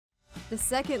The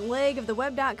second leg of the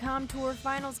Web.com Tour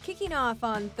Finals kicking off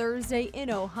on Thursday in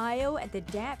Ohio at the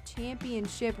DAP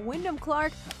Championship. Wyndham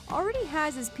Clark already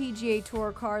has his PGA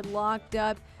Tour card locked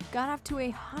up. Got off to a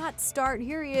hot start.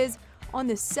 Here he is on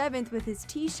the 7th with his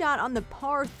tee shot on the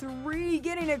par 3,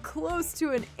 getting it close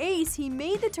to an ace. He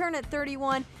made the turn at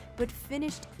 31, but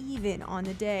finished even on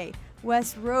the day.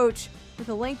 Wes Roach with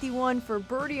a lengthy one for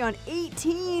birdie on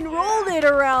 18, rolled it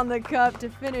around the cup to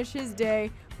finish his day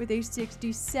with a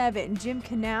 67. Jim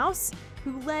Knaus,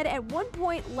 who led at one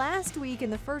point last week in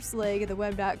the first leg of the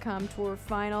Web.com Tour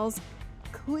Finals,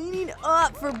 cleaning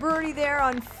up for birdie there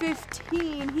on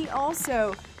 15. He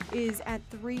also is at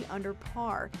 3 under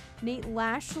par. Nate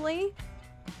Lashley,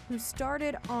 who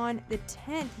started on the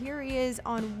 10th, here he is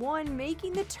on 1,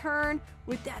 making the turn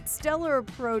with that stellar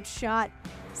approach shot,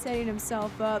 setting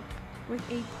himself up with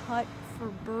a putt for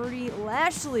birdie.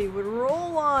 Lashley would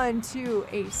roll on to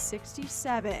a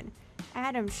 67.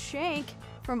 Adam Schenk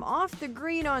from off the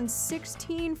green on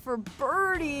 16 for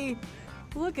birdie.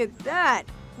 Look at that.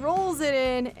 Rolls it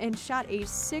in and shot a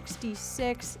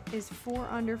 66, is 4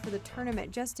 under for the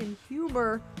tournament. Justin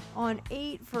Hueber on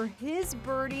 8 for his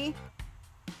birdie.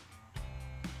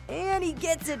 And he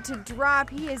gets it to drop.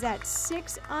 He is at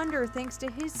 6 under thanks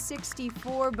to his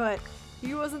 64, but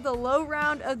he wasn't the low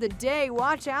round of the day.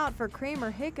 Watch out for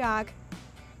Kramer Hickok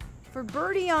for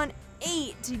birdie on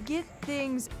 8 to get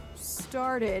things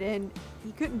started, and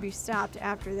he couldn't be stopped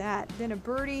after that. Then a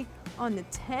birdie on the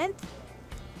 10th,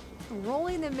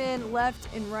 rolling them in left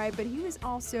and right, but he was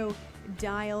also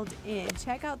dialed in.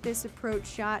 Check out this approach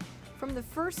shot from the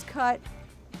first cut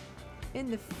in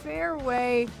the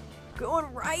fairway,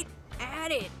 going right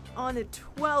at it on the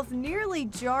 12th, nearly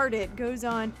jarred it, goes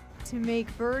on to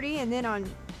make birdie, and then on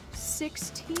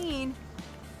 16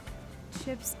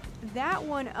 chips that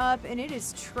one up, and it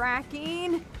is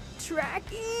tracking,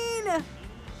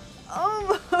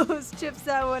 almost chips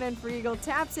that one in for eagle,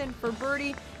 taps in for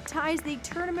birdie, ties the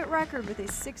tournament record with a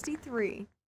 63.